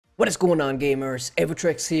What is going on, gamers?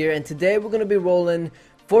 Aevatrex here, and today we're going to be rolling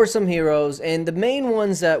for some heroes, and the main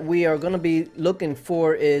ones that we are going to be looking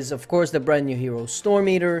for is, of course, the brand new hero Storm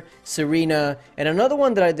Eater, Serena, and another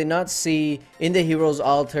one that I did not see in the heroes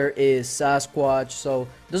altar is Sasquatch. So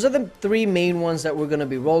those are the three main ones that we're going to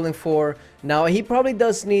be rolling for. Now, he probably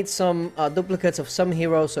does need some duplicates of some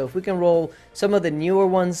heroes, so if we can roll some of the newer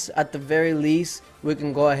ones at the very least, we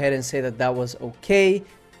can go ahead and say that that was okay.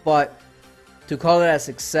 But to call it a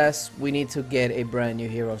success, we need to get a brand new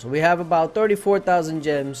hero. So we have about 34,000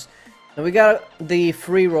 gems. And we got the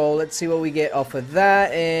free roll. Let's see what we get off of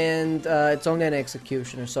that. And it's only an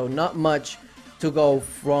executioner, so not much to go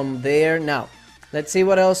from there. Now, let's see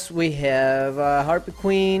what else we have. Harpy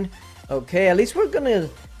Queen. Okay, at least we're gonna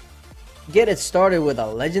get it started with a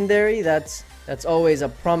legendary. That's always a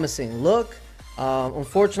promising look.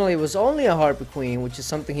 Unfortunately, it was only a Harpy Queen, which is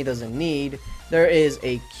something he doesn't need. There is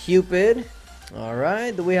a Cupid.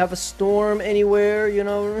 Alright, do we have a Storm anywhere? You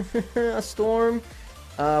know, a Storm.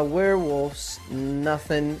 Werewolves,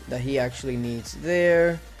 nothing that he actually needs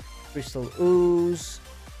there. Crystal Ooze.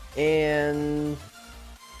 And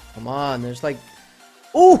come on, there's like,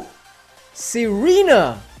 ooh,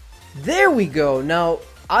 Serena. There we go. Now,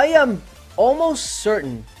 I am almost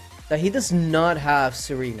certain that he does not have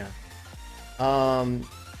Serena.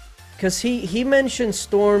 Because he mentioned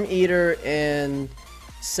Storm Eater and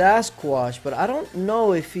Sasquatch, but I don't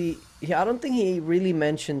know if I don't think he really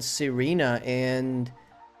mentioned Serena, and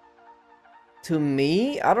to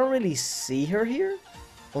me, I don't really see her here,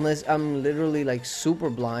 unless I'm literally like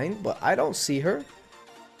super blind, but I don't see her.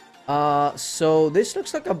 So this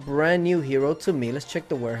looks like a brand new hero to me. Let's check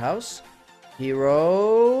the warehouse.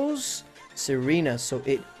 Heroes, Serena, so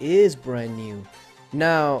it is brand new.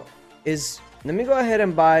 Now, let me go ahead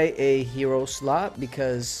and buy a hero slot,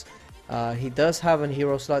 because he does have a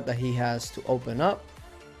hero slot that he has to open up.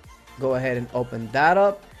 Go ahead and open that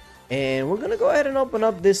up. And we're going to go ahead and open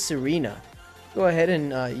up this Serena. Go ahead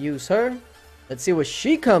and use her. Let's see what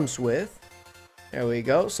she comes with. There we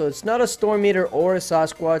go. So it's not a Storm Eater or a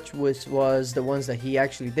Sasquatch, which was the ones that he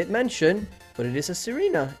actually did mention. But it is a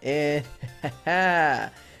Serena. And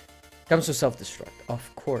comes with self-destruct.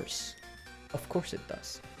 Of course. Of course it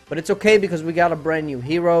does. But it's okay because we got a brand new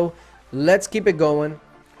hero. Let's keep it going.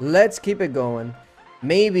 Let's keep it going.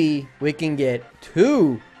 Maybe we can get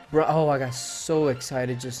two. Oh, I got so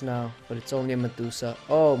excited just now. But it's only a Medusa.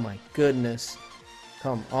 Oh my goodness.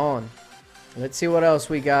 Come on. Let's see what else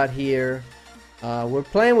we got here. We're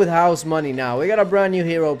playing with house money now. We got a brand new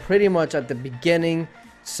hero pretty much at the beginning.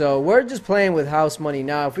 So we're just playing with house money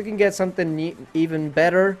now. If we can get something even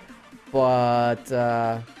better. But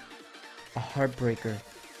a Heartbreaker.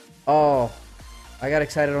 Oh, I got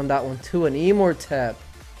excited on that one too. An Immortep.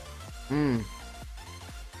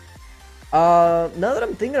 Now that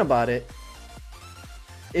I'm thinking about it,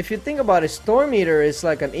 if you think about it, Storm Eater is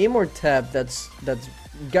like an Immortep that's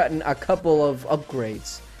gotten a couple of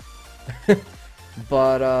upgrades.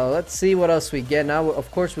 But let's see what else we get now.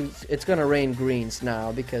 Of course, it's gonna rain greens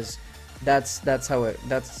now, because that's how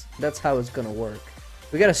it's gonna work.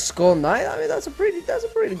 We got a Skull Knight. I mean, that's a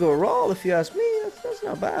pretty good roll, if you ask me. That's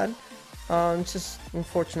not bad. It's just,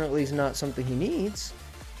 unfortunately, it's not something he needs.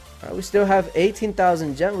 Alright, we still have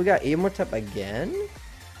 18,000 gems. We got Immortep again.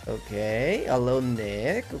 Okay, a little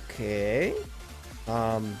Nick. Okay,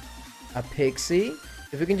 a Pixie.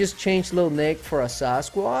 If we can just change Little Nick for a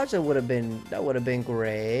Sasquatch, that would have been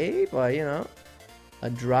great. But you know,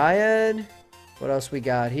 a Dryad. What else we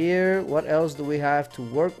got here? What else do we have to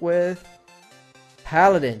work with?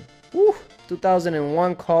 Paladin. Woo!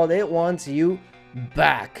 2001 called. It wants you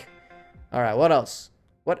back. Alright, what else?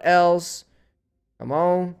 What else? Come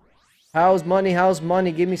on. How's money? How's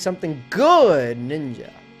money? Give me something good,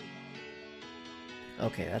 Ninja.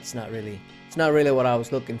 Okay, it's not really what I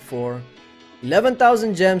was looking for.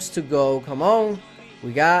 11,000 gems to go. Come on.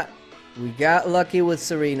 We got lucky with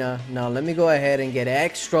Serena. Now let me go ahead and get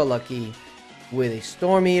extra lucky with a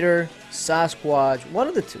Storm Eater, Sasquatch, one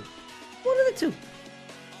of the two.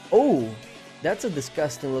 Oh, that's a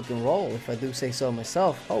disgusting looking roll, if I do say so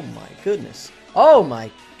myself. Oh my goodness. Oh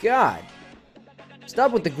my god.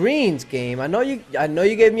 Stop with the greens, game. I know you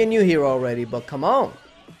gave me a new hero already, but come on.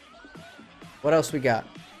 What else we got?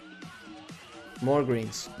 More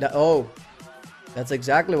greens. Oh, that's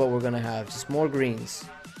exactly what we're gonna have. Just more greens.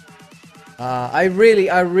 I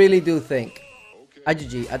really do think,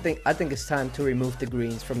 IGG, I think it's time to remove the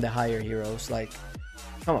greens from the higher heroes. Like,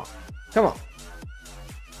 come on.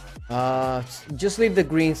 Just leave the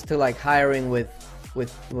greens to like hiring with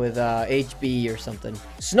HB or something.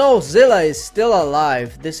 Snowzilla is still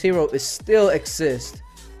alive. This hero is still exists.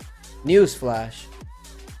 Newsflash.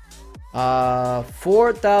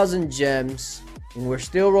 4,000 gems, and we're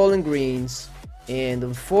still rolling greens. And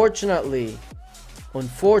unfortunately,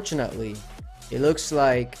 it looks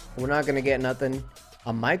like we're not gonna get nothing.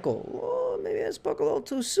 Michael, whoa, maybe I spoke a little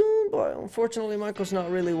too soon, but unfortunately Michael's not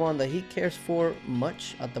really one that he cares for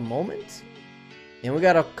much at the moment. And we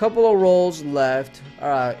got a couple of rolls left. All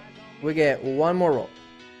right, we get one more roll.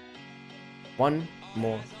 One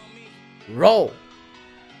more roll.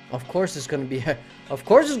 Of course it's gonna be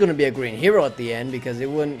a green hero at the end, because it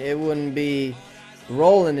wouldn't be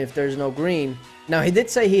rolling if there's no green. Now, he did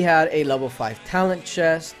say he had a level 5 talent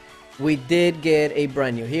chest. We did get a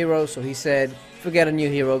brand new hero, so he said if we get a new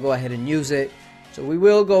hero, go ahead and use it. So we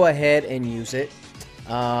will go ahead and use it.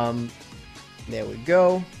 There we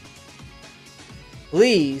go.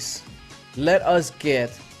 Please let us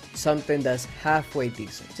get something that's halfway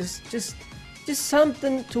decent. Just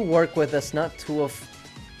something to work with that's not 2 of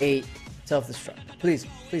 8 self-destruct. Please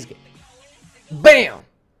get it. Bam!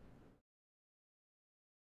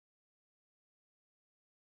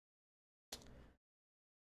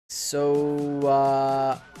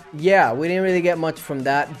 So, yeah, we didn't really get much from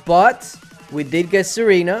that, but we did get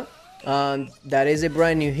Serena. That is a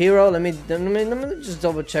brand new hero. Let me just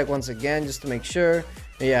double check once again, just to make sure.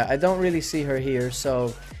 Yeah, I don't really see her here,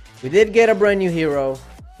 so we did get a brand new hero,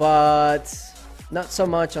 but not so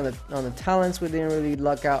much on the talents. We didn't really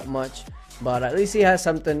luck out much, but at least he has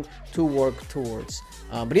something to work towards.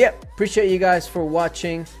 But yeah, appreciate you guys for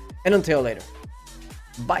watching, and until later,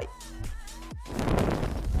 bye.